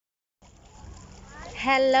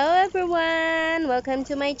Hello everyone! Welcome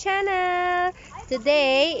to my channel!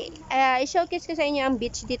 Today, i-showcase ko sa inyo ang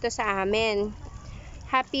beach dito sa amin.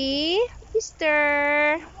 Happy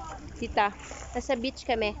Easter! Dito, nasa beach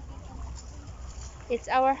kami. It's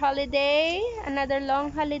our holiday. Another long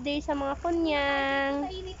holiday sa mga kunyang.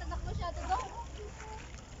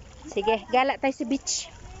 Sige, gala tayo sa beach.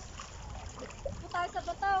 Dito tayo sa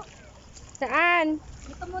bato. Saan?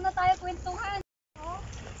 Dito muna tayo kwentuhan.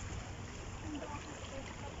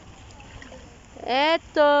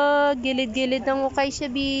 Eto, gilid-gilid ng ukay sa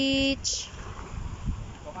beach.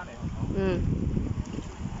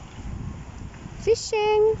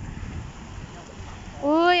 Fishing.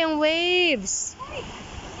 Uy, ang waves.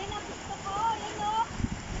 Yan ang gusto ko. Yan o.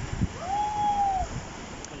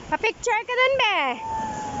 Pa-picture ka dun, be.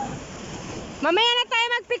 Mamaya na tayo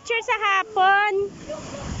mag-picture sa hapon.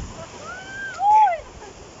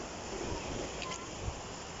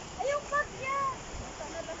 Ay, yung bag niya. Basta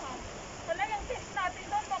na lahat. Wala yung tent natin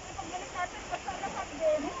doon. Bakit pagbalik natin, basta lahat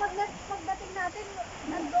din. Pagdating natin,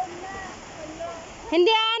 nandoon na.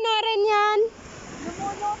 Hindi ano rin yan.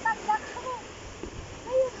 Lumulutang lang ako.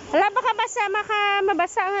 Wala baka basa,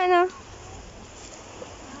 mabasa ang ano.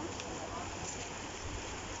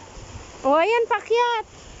 O, ayan, pakyat.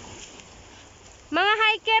 Mga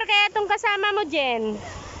hiker, kaya itong kasama mo, Jen.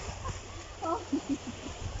 Oh.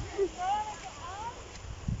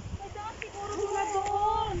 Siguro muna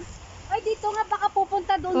doon. Ay, dito nga baka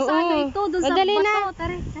pupunta doon sa ano ito. Doon sa dali bato. na.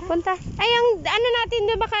 Tara. Punta. Ay, ang ano natin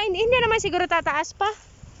doon, baka hindi naman siguro tataas pa.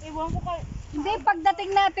 Ewan ko ka. Hindi,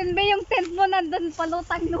 pagdating natin, ba yung tent mo nandun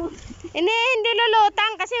palutang-lutang. Hindi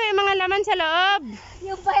lulutang kasi may mga laman sa loob.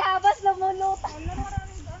 Yung bayabas lumulutang. Ano,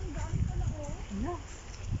 maraming daan-daan pala oh.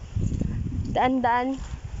 Daan-daan.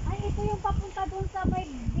 Ay, ito yung papunta doon sa may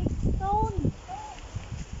big stone.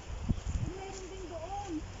 Mayroon din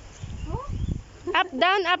doon. Huh? Up,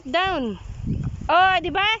 down, up, down. Oh,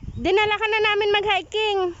 di ba? Dinala ka na namin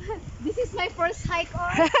mag-hiking. This is my first hike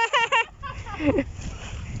on.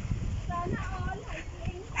 Sana all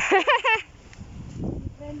hiking.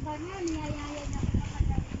 Brenda nga, niyayaya niya ako sa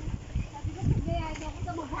kanya. Sabi ko, pag-yaya niya ako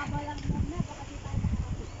sa maghaba lang muna. Baka di tayo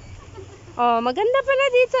makakapit. Oh, maganda pala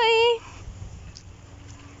dito eh.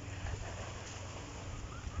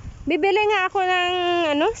 Bibili nga ako ng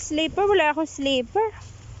ano, sleeper. Wala akong sleeper.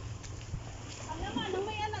 Alam mo, anong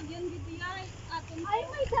may alag yun, Bibiyay? Ay,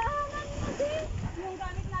 may daanan na din. Yung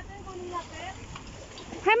gamit natin, kunin natin.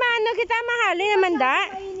 Ha, maano kita mahali naman da?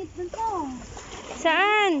 Mainit dun to.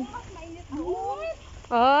 Saan? Mas mainit doon.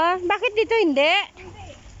 Oh, bakit dito hindi? Hindi.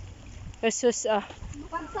 Jesus, oh.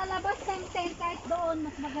 Pag sa labas ng tent kahit doon,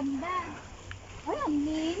 mas maganda. Ay, ang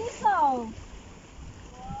linis oh.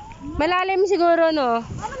 Malalim siguro, no?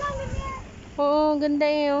 Ano lang din yan? Oo, ganda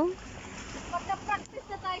yun. Pagka-practice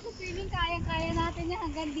na tayo sa swimming, kaya-kaya natin yan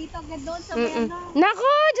hanggang dito, hanggang doon sa may ano.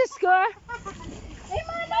 Naku, Diyos ko. Ay,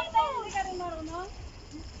 marunong na. Hindi ka rin marunong?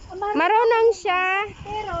 Marunong siya.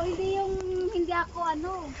 Pero hindi ako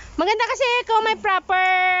ano. Maganda kasi ikaw may proper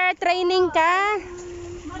training ka.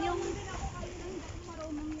 Marunong din ako kanina, hindi ako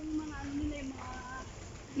marunong yung mga ano nila,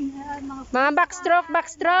 yung Mga backstroke.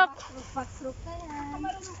 backstroke kaya.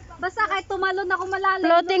 Basta kahit tumalon ako malalim.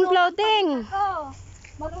 Floating. Oo.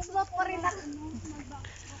 Mag-float pa rin ako.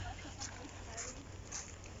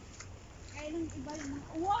 Kaya nung iba yung mga,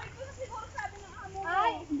 wow, ito na siguro sabi ng amo.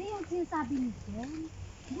 Ay, hindi yung sinasabi ni Jen.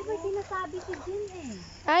 Hindi ba yung sinasabi si Jen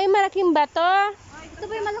eh? Ay, malaking bato. Ito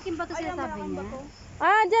ba yung malaking bato sinasabi niya?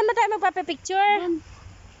 Ah, dyan ba tayo magpapapicture?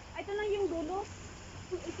 Ay, ito lang yung dulo.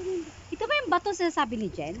 Ito ba yung bato sinasabi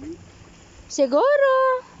ni Jen?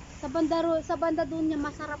 Siguro. Sa banda doon niya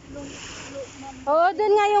masarap doon. Oo,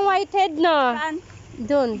 dun nga yung whitehead, no? Saan?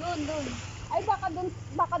 Dun. Doon. Ay,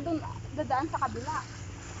 baka doon dadaan sa kabila.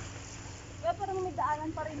 Kaya parang may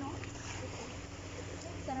daanan pa rin, no?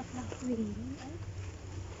 Sarap ng swimming. Ay.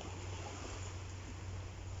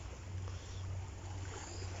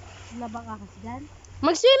 Laba ka kasi dyan?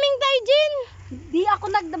 Mag-swimming tayo, Jin. Di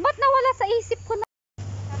ako ba't nawala sa isip ko na?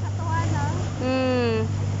 Kakatuwa na.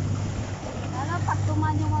 Lalo, pag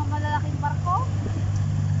tuman yung mga malalaking barko.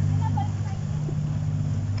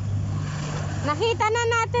 Nakita na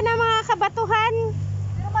natin ang mga kabatuhan.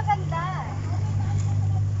 Pero maganda.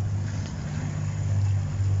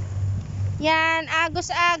 Yan,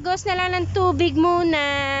 agos-agos na lang ng tubig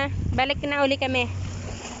muna. Balik na uli kami.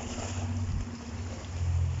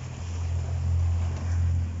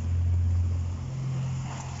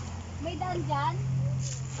 May daan dyan?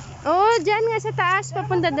 Oo, dyan nga sa taas,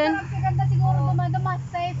 papunta dun. Maganda siguro dumadaan, mas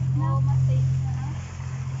safe. No, mas safe.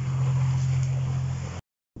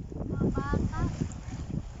 Mga baka.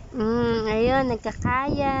 Ayun,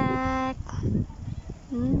 nagkakayak.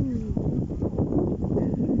 Mm.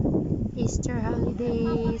 Easter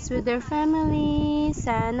holidays with their family.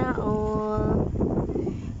 Sana all.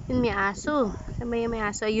 Yun, may aso. Saan ba yung may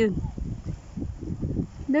aso? Ayun.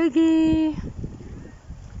 Doggy!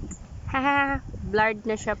 Haha! Blurred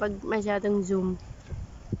na siya pag masyadong zoom.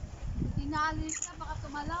 Inalis na, baka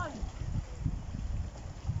tumalon.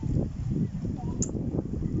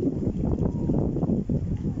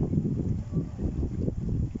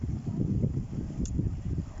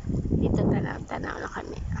 Dito tanaw na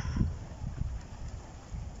kami.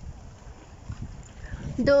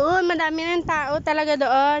 Doon, madami ng tao talaga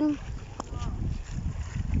doon.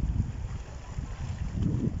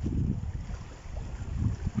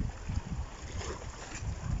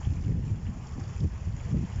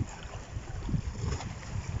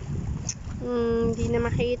 Hindi na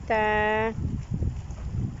makita.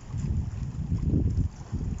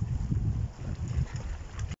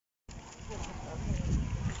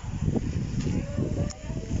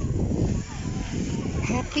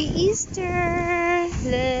 Happy Easter!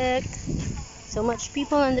 Look! So much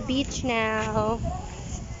people on the beach now.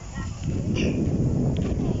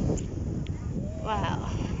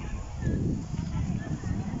 Wow.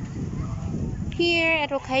 Here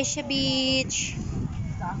at Okaisha Beach.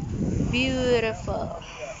 Beautiful.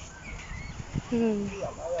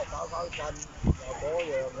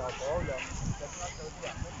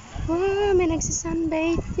 Wow, may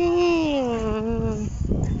nagsasunbathing.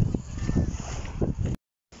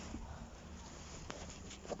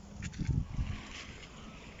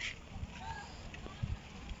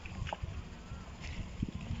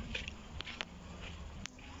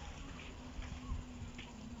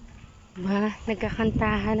 Ba,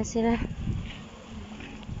 nagkakantahan na sila.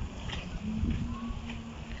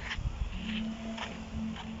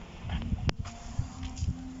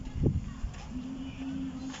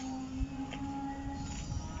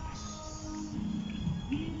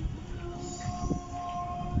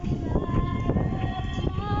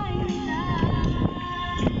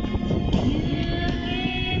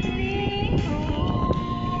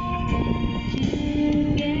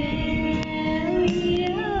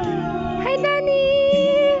 Hi, Dani!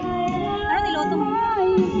 Ano niloto mo?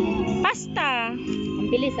 Pasta. Ang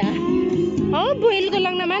bilis ah. Oh, boil ko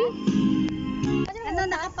lang naman. Ano,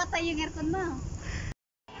 nakapatay yung aircon mo?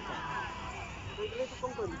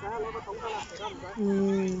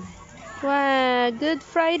 Wow, Good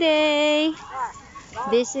Friday.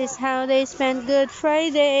 This is how they spend Good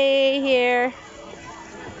Friday here.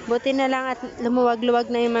 Buti na lang at lumuwag-luwag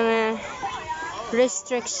na yung mga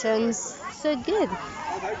restrictions. So good.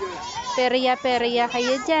 Perya-perya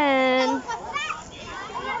kayo dyan.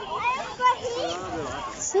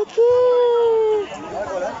 So good.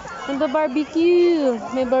 May barbecue.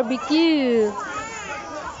 May barbecue.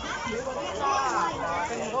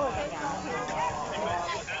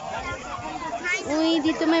 Uy,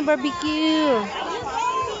 dito may barbecue.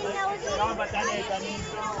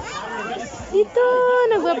 Dito,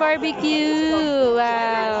 nagba-barbecue.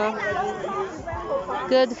 Wow.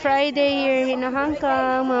 Good Friday here in Hong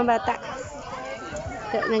Kong, mga bata.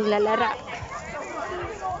 Ito, naglalara.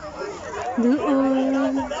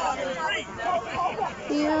 Doon.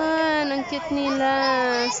 Yan, ang cute nila.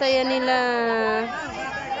 Saya nila.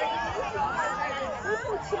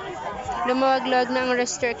 Lumawag-luwag ng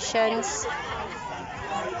restrictions.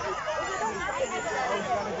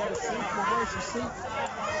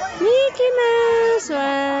 Mickey Mouse!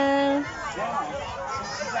 Wow!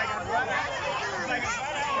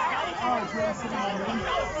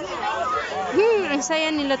 Ang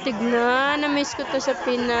saya nila tignan. Na-miss ko to sa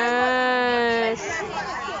Pinas.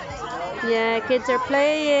 Yeah, kids are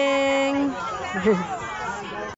playing.